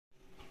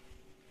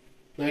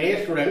My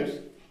dear students,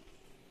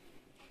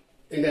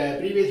 in the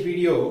previous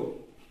video,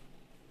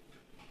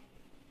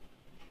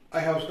 I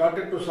have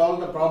started to solve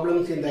the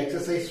problems in the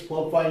exercise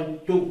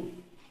 4.2.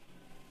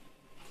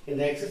 In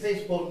the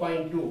exercise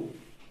 4.2,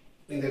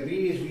 in the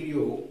previous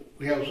video,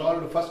 we have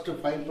solved the first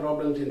 5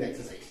 problems in the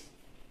exercise.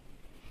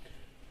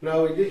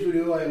 Now in this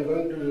video, I am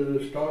going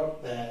to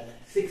start the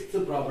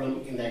 6th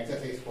problem in the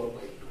exercise 4.2.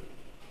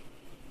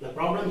 The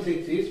problem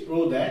 6 is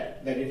prove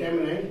that the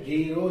determinant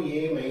 0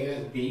 a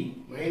minus b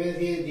minus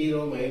a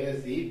 0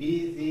 minus c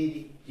b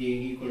c j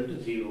equal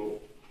to 0.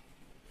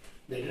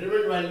 The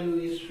determinant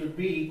value should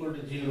be equal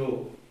to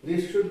 0.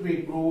 This should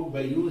be proved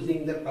by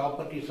using the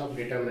properties of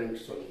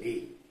determinants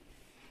only.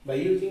 By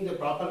using the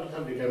properties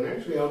of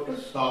determinants, we have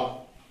to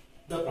solve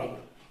the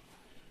problem.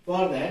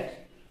 For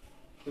that,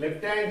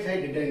 left-hand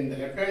side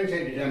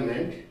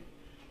determinant,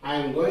 I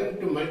am going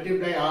to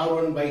multiply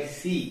R1 by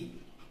C.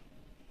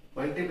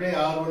 Multiply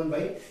R1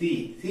 by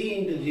C. C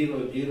into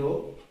 0,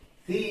 0.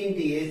 C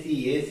into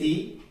AC,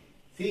 AC.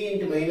 C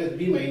into minus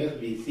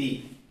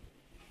BC.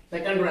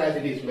 Second row as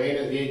it is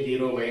minus A,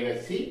 0,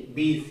 minus C,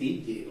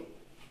 BC, 0.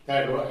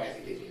 Third row as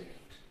it is like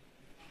that.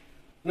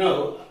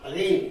 Now,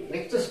 again,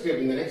 next step,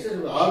 in the next step,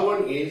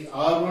 R1 is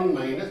R1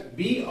 minus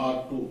B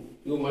R2.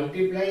 You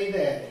multiply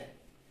the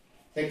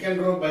second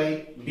row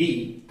by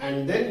B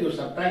and then you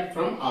subtract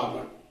from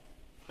R1.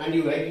 And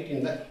you write it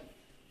in the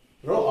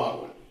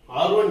row R1.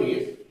 R1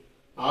 is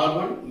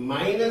R1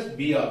 minus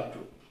B R2.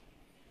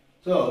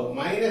 So,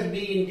 minus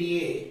B into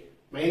A,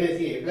 minus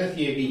A plus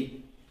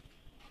AB.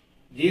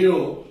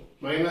 0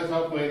 minus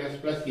of minus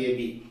plus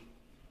AB.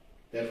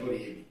 Therefore,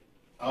 AB.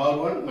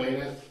 R1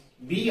 minus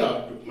B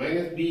R2.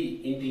 Minus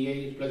B into A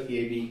is plus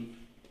AB.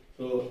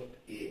 So,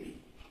 AB.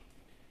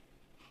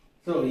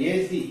 So,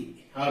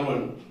 AC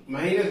R1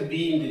 minus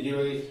B into 0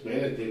 is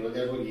minus 0.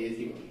 Therefore,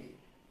 AC only.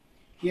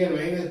 Here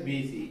minus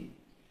BC.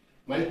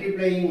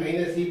 Multiplying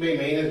minus C by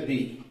minus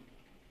B.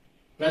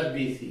 Plus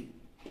BC.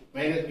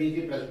 Minus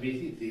BC plus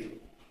BC 0.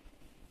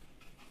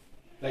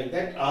 Like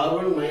that,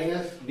 R1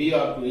 minus B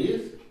R2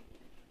 is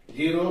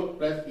 0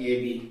 plus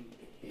AB.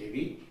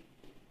 AB.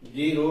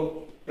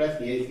 0 plus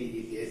AC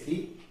is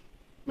AC.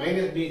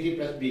 Minus BC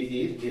plus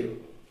BC is 0.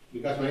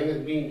 Because minus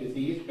B into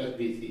C is plus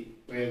BC.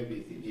 Minus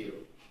BC 0.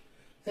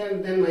 So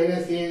then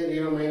minus A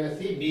 0 minus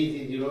C,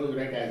 BC 0 you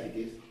write as it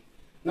is.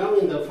 Now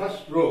in the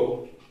first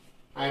row,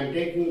 I am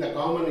taking the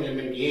common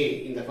element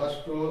A. In the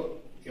first row,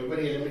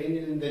 every element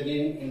in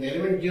the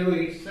element 0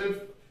 itself,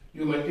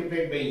 you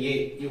multiply by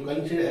A. You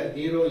consider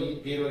 0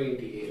 is 0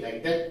 into A.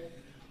 Like that,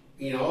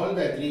 in all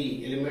the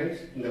 3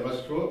 elements in the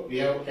first row, we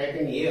have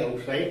taken A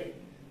outside.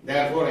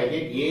 Therefore, I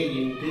get A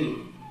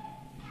into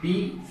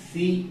B,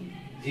 C,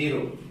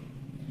 0.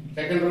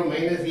 Second row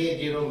minus A,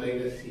 0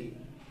 minus C.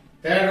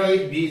 Third row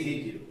is B,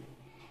 C, 0.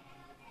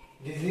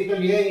 This is equal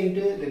to A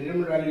into the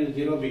determinant value is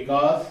 0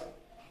 because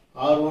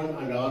R1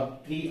 and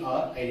R3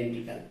 are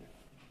identical.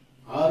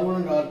 R1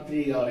 and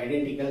R3 are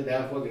identical,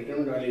 therefore the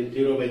determinant value is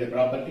 0 by the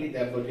property,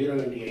 therefore 0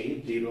 into A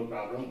is 0,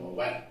 problem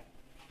over.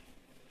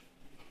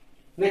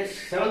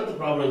 Next, 7th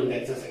problem in the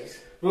exercise.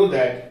 Prove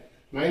that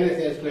minus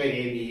A square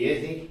AB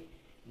AC,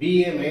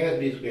 BA minus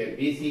B square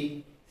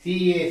BC,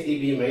 CA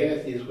CB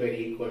minus C square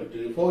equal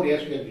to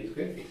 4A square B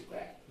square C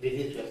square. This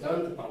is your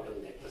 7th problem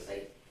in the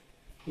exercise.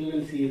 You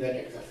will see that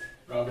exercise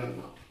problem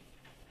now.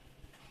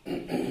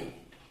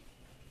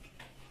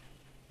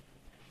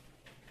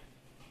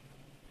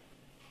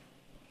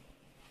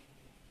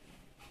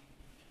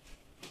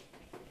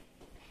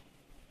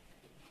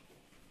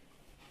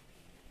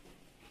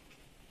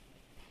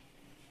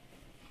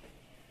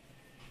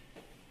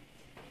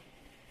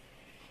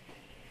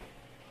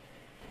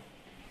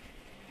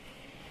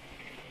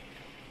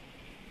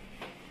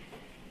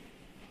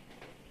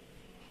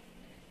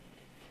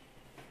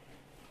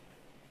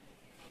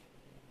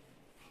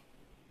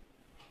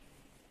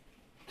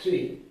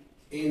 See,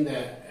 in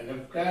the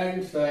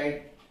left-hand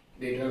side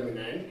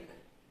determinant,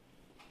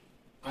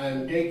 I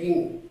am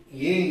taking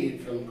A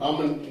from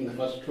common in the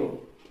first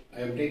row. I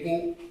am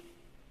taking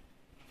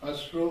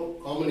first row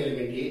common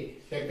element A,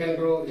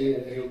 second row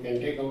you can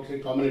take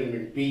outside common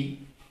element B,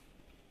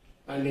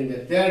 and in the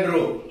third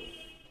row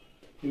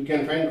you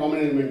can find common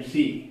element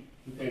C.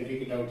 You can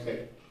take it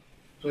outside.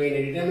 So in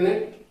a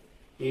determinant,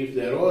 if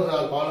the rows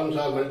or columns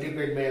are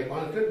multiplied by a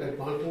constant, that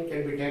constant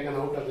can be taken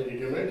out of the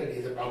determinant. That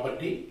is a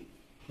property.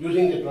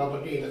 Using the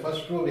property, in the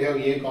first row we have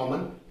A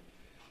common,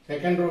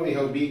 second row we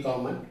have B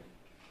common,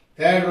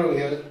 third row we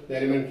have the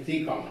element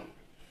C common.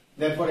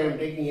 Therefore, I am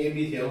taking A,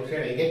 B, C outside,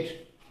 I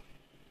get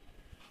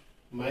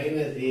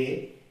minus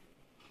A,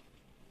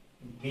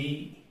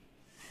 B,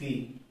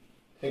 C.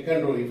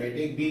 Second row, if I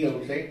take B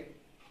outside,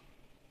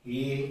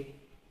 A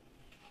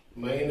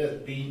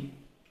minus B,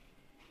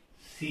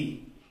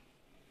 C.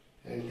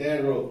 And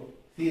third row,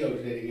 C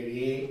outside, I get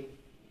A,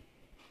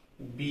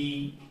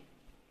 B,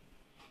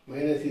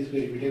 minus C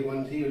square. If you take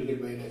 1C, you will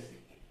get minus C.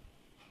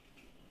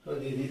 So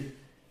this is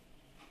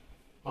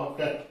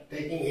after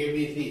taking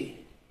ABC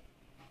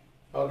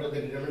out of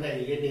the determinant, I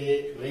will get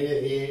A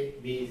minus A,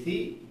 B,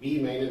 C, B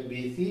minus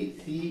B, C,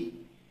 C,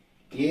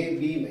 A,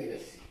 B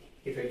minus C.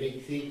 if I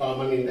take C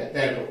common in the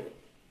third row.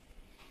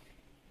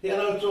 Here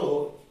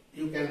also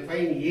you can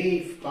find A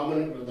if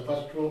common from the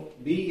first row,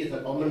 B is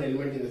a common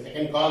element in the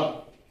second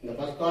column. In the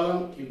first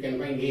column you can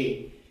find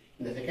A,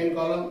 in the second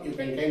column you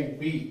can find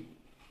B,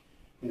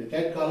 in the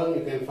third column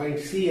you can find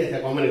C as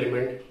a common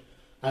element.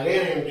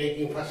 Again I am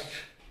taking first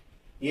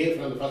A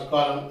from the first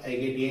column, I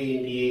get A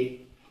into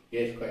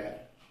A square.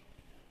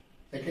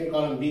 Second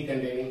column B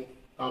containing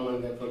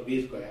common, therefore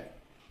B square.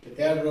 The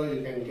third row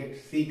you can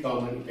get C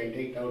common, you can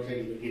take it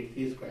outside, you will get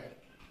C square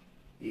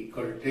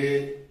equal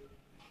to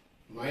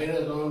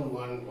minus 1,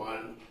 1,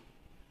 1,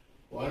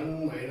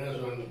 1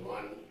 minus 1,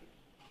 1,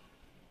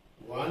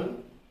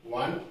 1,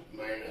 1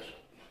 minus 1.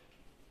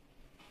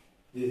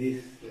 This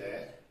is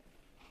the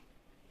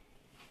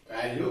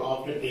value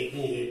after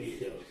taking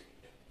ABC outside.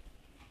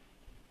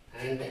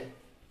 And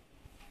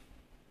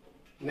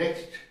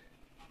next,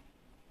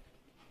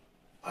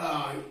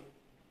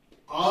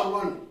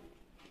 R1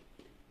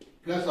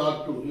 plus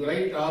R2. You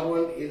write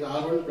R1 is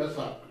R1 plus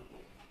R2.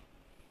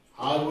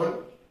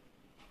 R1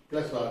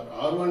 plus R2.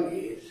 R1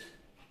 is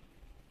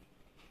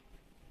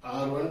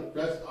R1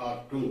 plus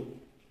R2.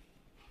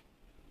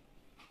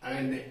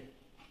 And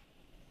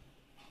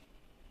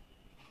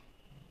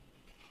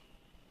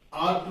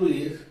R2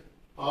 is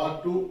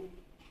R2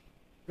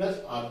 plus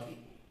R3.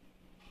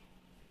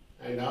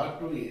 And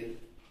R2 is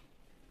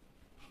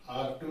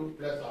R2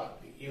 plus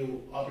R3.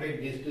 You operate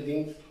these two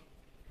things,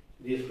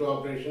 these two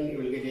operations, you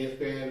will get A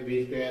square,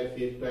 B square,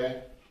 C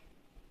square.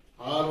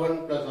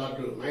 R1 plus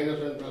R2, minus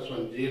 1 plus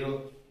 1,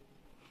 0.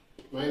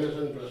 Minus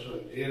 1 plus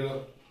 1,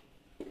 0.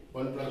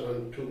 1 plus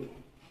 1, 2.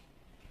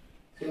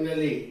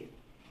 Similarly,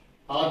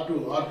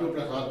 R2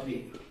 plus R3.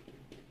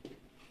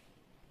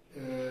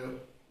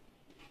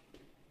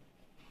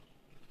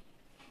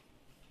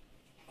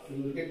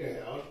 You will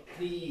get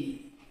R3.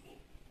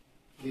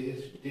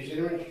 This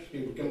element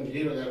will become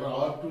 0,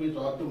 therefore R2 is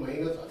R2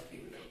 minus R3.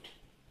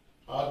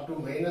 R2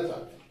 minus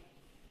R3.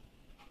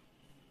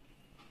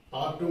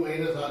 R2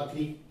 minus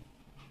R3.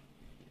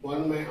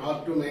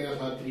 R2 minus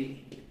R3.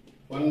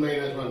 1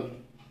 minus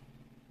 1.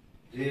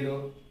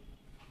 0.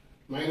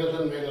 Minus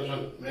 1 minus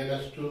 1.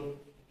 Minus 2.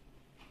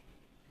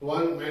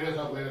 1 minus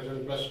of minus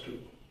 1 plus 2.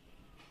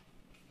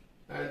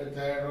 And the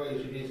third row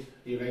is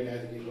you write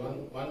as it is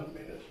 1 minus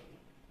 1.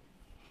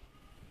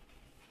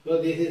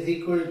 So this is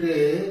equal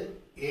to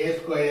A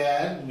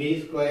square,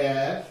 B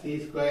square,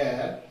 C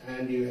square,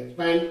 and you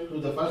expand to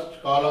the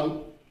first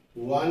column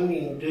 1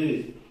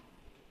 into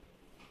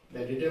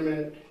the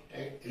determinant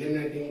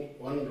eliminating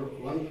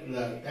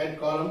the third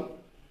column,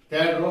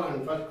 third row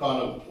and first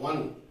column,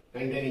 1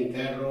 containing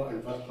third row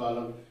and first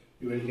column,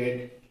 you will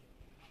get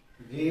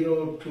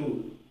 0,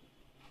 2,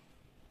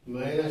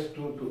 minus 2,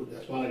 2,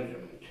 the smaller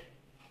determinant.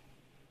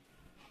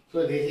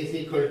 So this is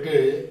equal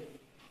to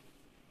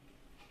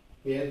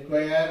A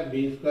square,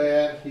 B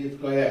square, C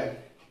square,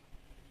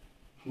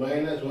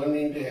 minus 1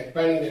 into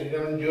expanding the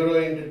determinant, 0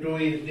 into 2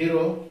 is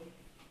 0,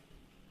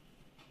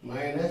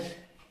 minus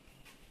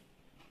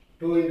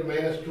 2 into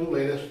minus 2,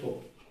 minus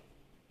 4.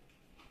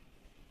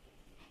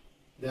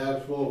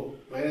 Therefore,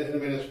 minus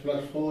and minus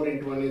plus 4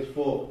 into 1 is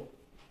 4.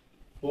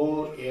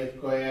 4 A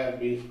square,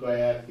 B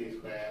square, C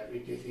square,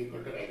 which is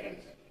equal to right hand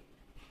side.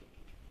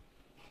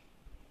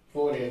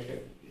 4 A square,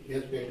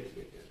 A square, B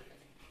square.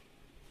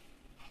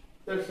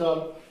 That's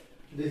all.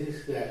 This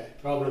is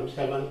problem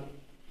 7.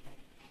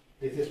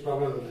 This is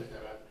problem number 7.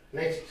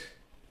 Next,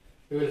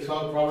 we will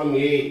solve problem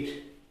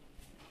 8.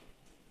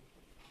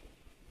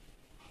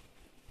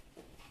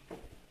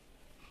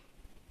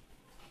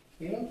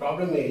 In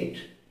problem 8,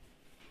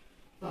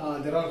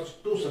 there are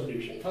two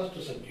subdivisions.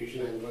 First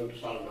subdivision I am going to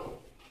solve now.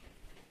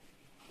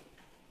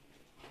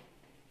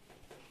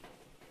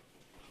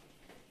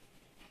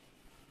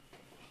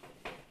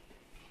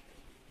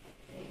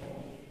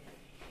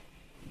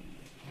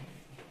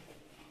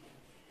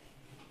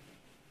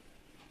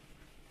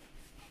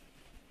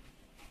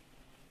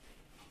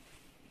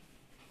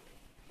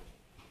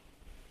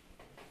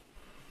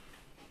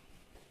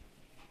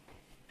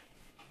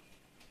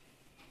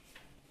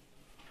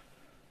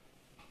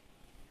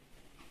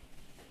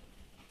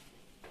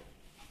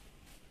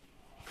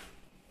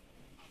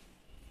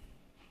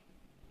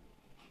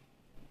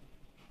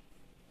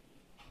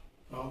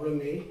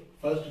 Problem A,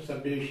 first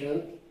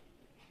subdivision,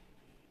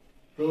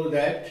 prove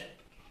that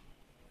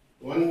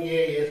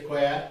 1A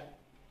square,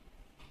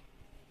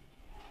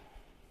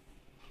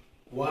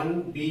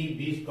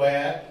 1B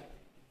square,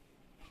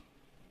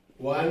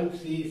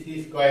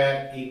 1C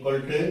square equal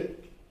to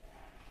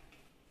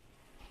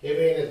A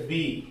minus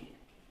B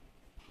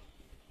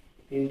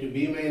into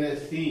B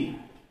minus C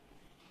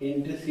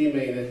into C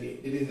minus A.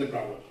 This is the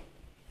problem.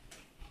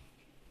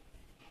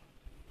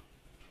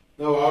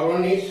 Now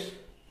R1 is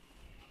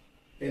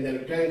in the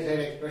left hand side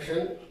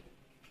expression,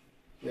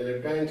 the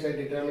left hand side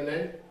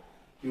determinant,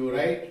 you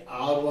write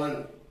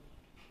R1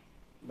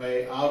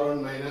 by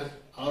R1 minus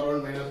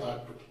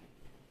R2.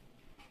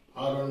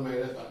 R1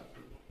 minus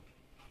R2.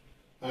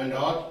 And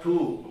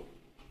R2,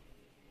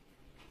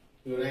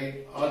 you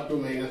write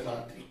R2 minus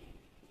R3.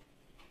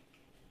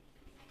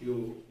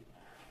 You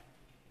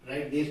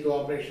these two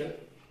operations.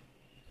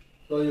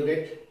 So you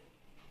get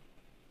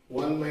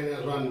 1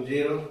 minus 1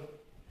 0,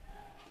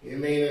 a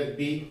minus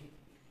b,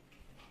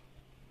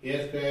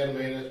 a square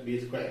minus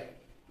b square.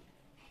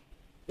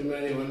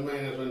 Similarly 1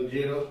 minus 1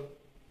 0,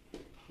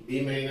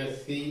 b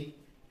minus c,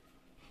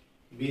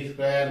 b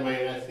square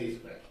minus c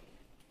square.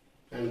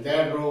 And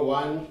third row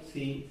 1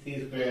 c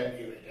square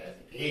you will as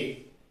it is.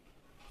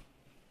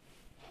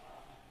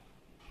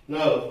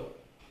 Now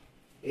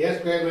a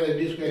square minus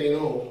b square you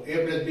know,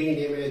 a plus b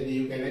into a minus b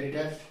you can write it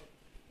as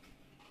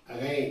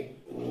again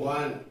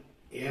 1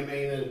 a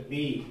minus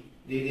b,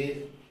 this is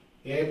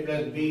a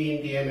plus b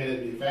into a minus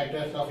b.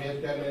 Factors of a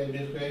square minus b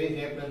square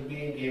is a plus b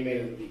into a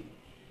minus b.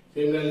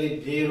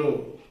 Similarly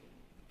 0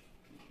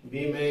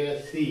 b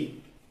minus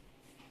c,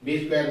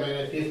 b square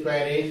minus c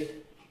square is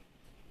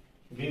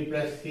b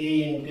plus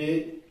c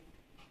into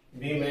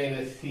b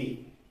minus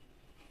c.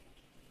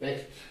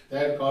 Next,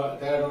 third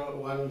row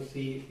 1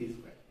 c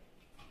square.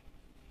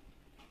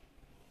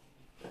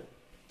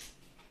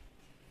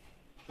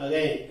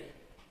 Again,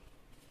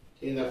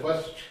 in the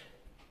first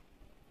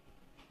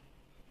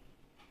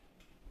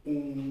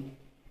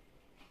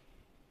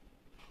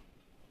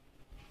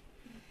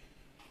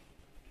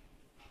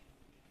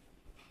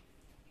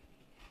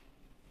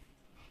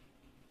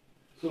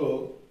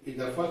so in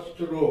the first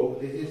row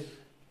this is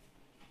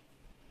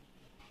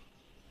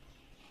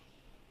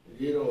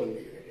 0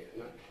 only,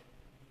 not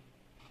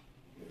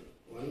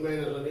 1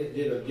 minus 1 is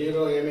 0.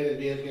 0 a minus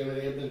b square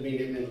minus a plus b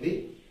into a minus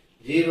b.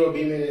 0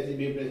 b minus c,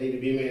 b plus c into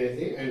b minus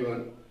c, and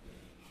 1.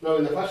 Now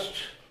in the first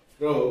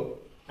row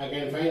I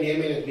can find a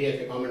minus b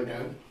as a common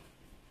term.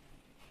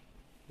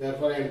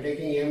 Therefore I am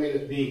taking a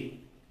minus b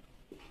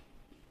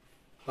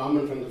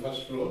common from the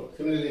first row.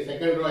 Similarly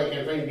second row I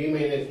can find b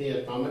minus c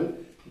as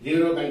common.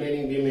 0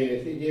 containing b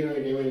minus c, 0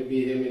 into a minus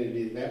b is a minus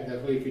b is that.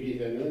 Therefore if it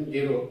is unknown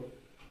 0,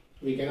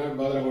 we cannot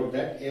bother about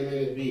that. A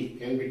minus b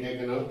can be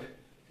taken out.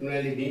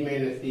 Similarly b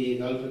minus c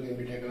is also can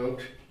be taken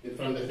out. It's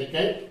from the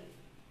second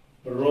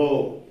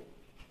row.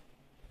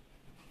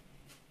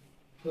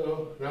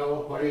 So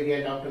now what do we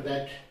get after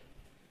that?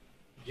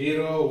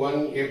 0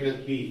 1 a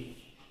plus b,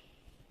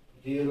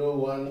 0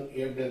 1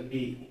 a plus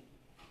b.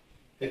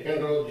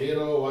 Second row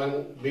 0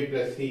 1 b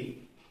plus c.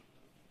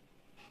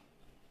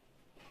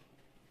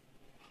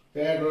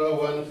 Third row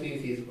 1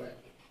 c square.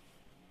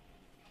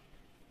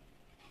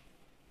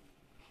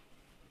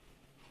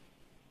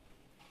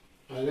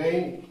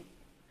 Again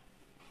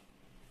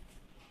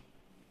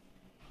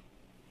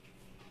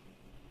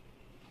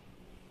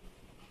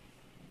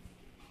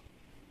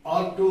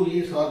R2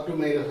 is R2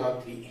 minus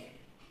R3.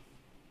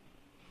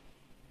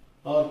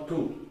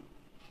 R2,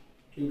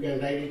 you can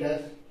write it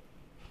as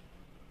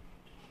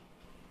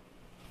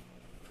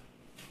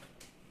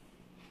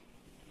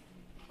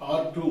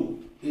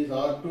R2 is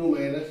R2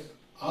 minus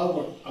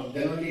R1.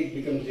 Then only it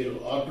becomes 0.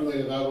 R2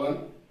 minus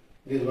R1,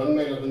 this 1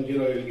 minus 1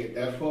 0 I will get.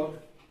 Therefore,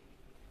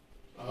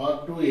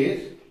 R2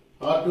 is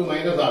R2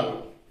 minus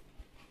R1.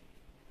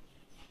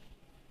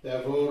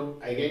 Therefore,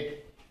 I get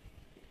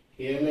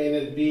a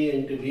minus b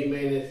into b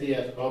minus c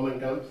as common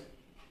terms.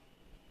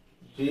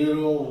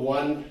 0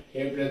 1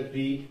 a plus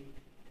b.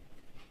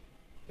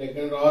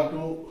 Second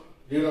R2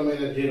 0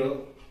 minus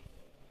 0.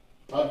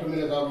 R2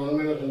 minus R1 1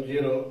 minus 1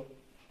 0.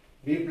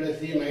 B plus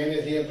c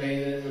minus a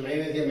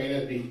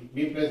minus b.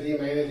 B plus c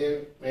minus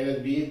a minus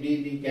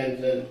b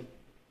cancel.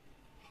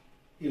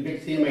 You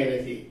get c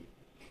minus e.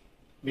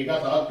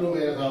 Because R2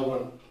 minus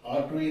R1.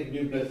 R2 is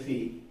b plus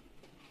c.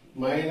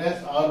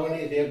 Minus R1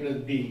 is a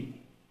plus b.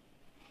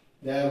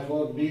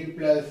 Therefore b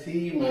plus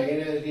c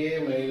minus a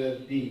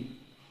minus b.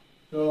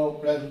 So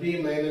plus b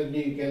minus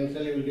b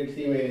cancel, you will get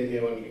c minus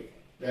a only.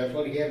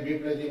 Therefore here b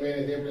plus c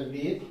minus a plus b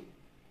is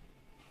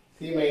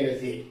c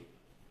minus a.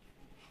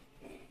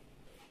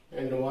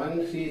 And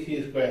 1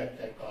 c square,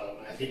 that column.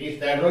 As it is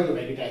that row, you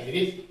write it as it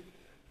is.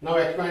 Now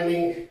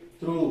expanding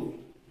through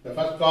the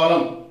first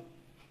column,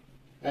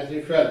 as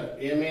usual,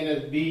 a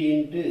minus b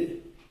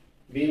into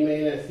b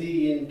minus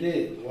c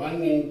into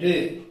 1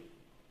 into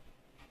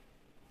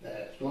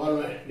the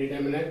small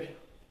determinant,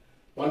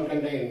 1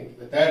 containing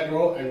the third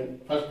row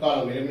and first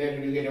column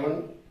eliminated, you get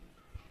 1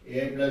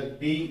 a plus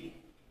b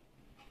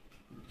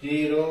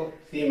 0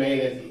 c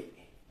minus e.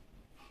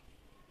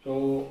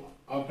 So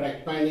after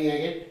expanding I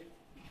get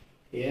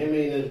a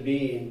minus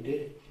b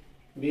into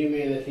b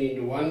minus c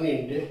into 1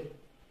 into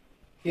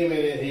c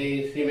minus a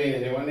is c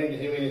minus a. 1 into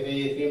c minus a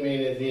is c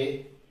minus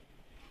a.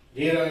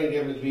 0 into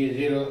a plus b is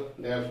 0.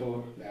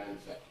 Therefore the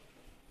answer.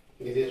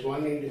 This is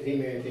 1 into c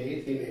minus a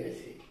is c minus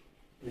a.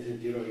 This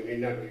is 0, you need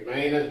not write.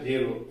 Minus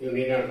 0, you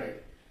need not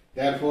write.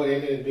 Therefore a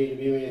minus b into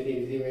b minus c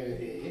into c minus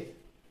a is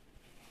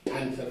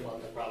answer for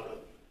the problem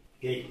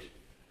 8.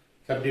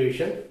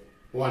 Subdivision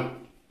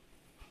 1.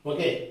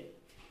 Okay.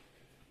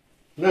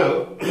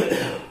 Now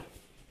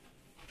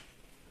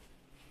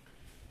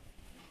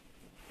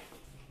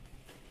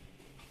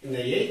in the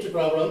 8th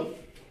problem,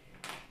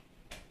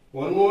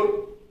 one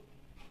more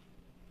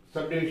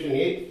subdivision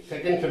 8,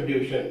 second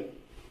subdivision.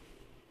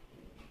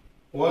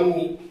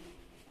 One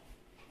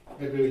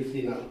that we will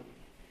see now.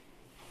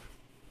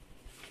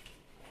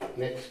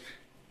 Next.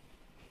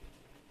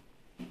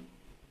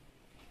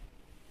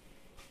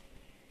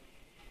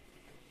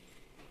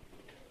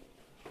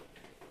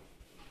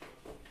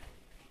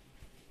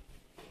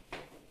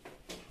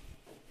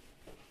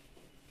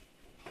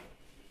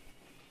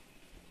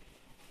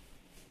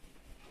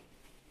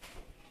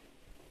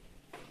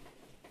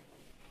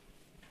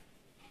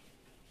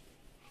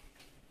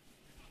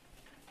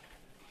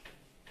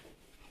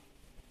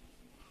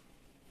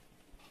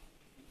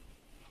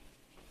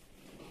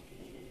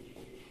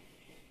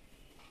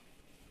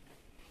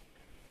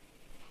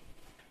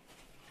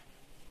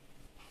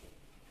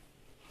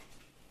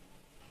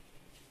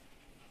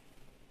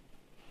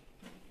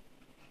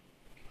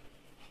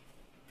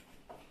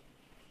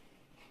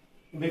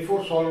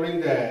 Before solving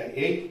the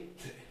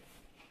 8th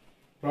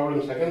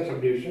problem, second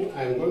subdivision,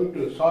 I am going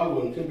to solve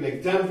one simple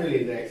example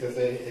in the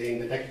exercise in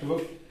the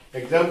textbook.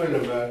 Example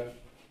number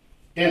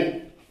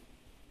 10.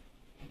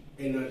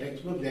 In our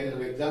textbook there is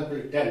an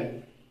example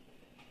 10.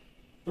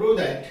 Prove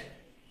that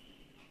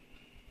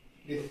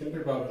this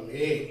simple problem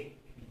A,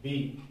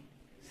 B,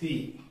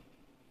 C,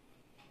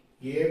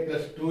 A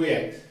plus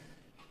 2x,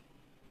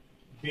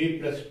 B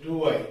plus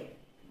 2y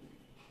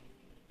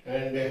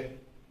and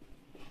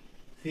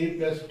C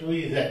plus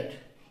 2z,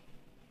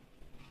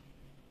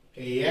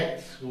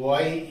 x,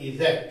 y,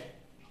 z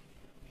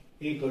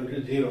equal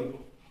to 0.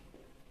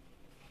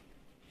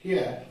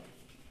 Here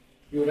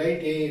you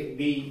write A,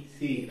 B,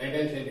 C, right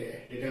hand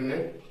side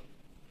determinant,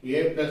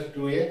 A plus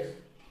 2x,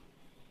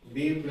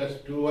 B plus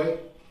 2y,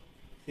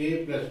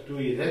 C plus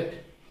 2z,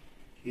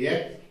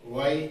 x,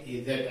 y,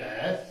 z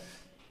as.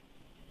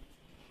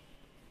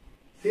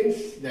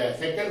 Since the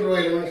second row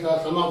elements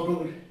are sum of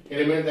two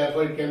elements,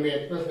 therefore it can be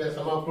expressed as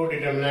sum of two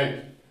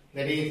determinants.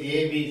 That is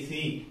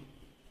ABC,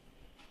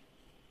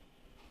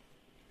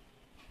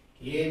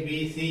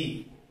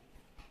 ABC,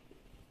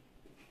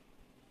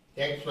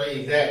 X,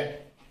 Y, Z.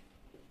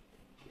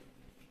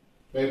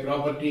 By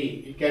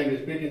property, it can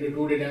be split into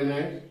two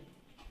determinants.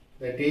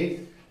 That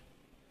is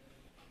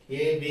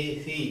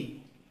ABC,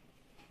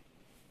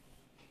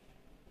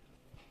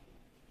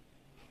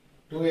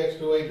 2x,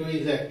 2y,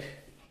 2z,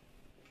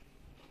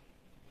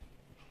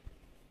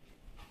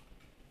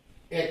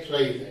 X,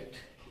 Y, Z.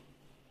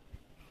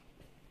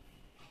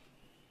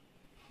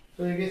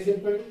 So it is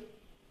simple.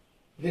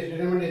 This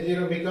determinant is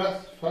 0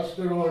 because first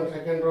row and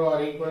second row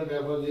are equal,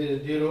 therefore this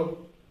is 0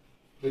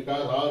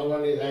 because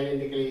R1 is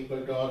identically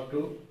equal to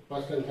R2,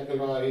 first and second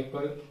row are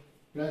equal,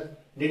 plus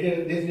this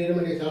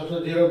determinant is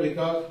also 0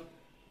 because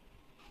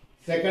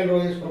second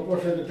row is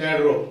proportional to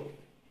third row.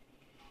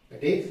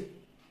 That is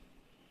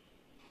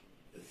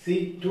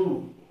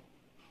C2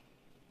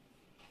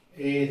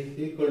 is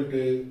equal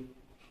to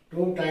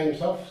 2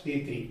 times of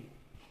C3.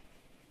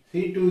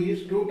 C2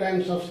 is 2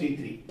 times of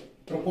C3,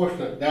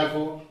 proportional.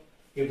 Therefore,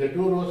 if the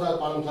two rows or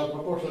columns are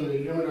proportional, the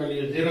determinant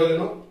value is 0, you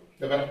know,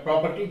 the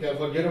property,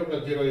 therefore 0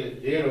 plus 0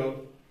 is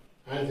 0,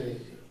 answer is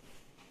 0.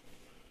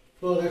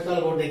 So that's all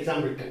about the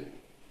example 10.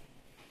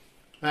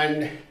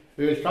 And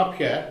we will stop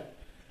here.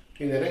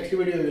 In the next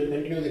video, we will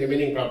continue the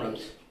remaining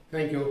problems.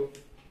 Thank you.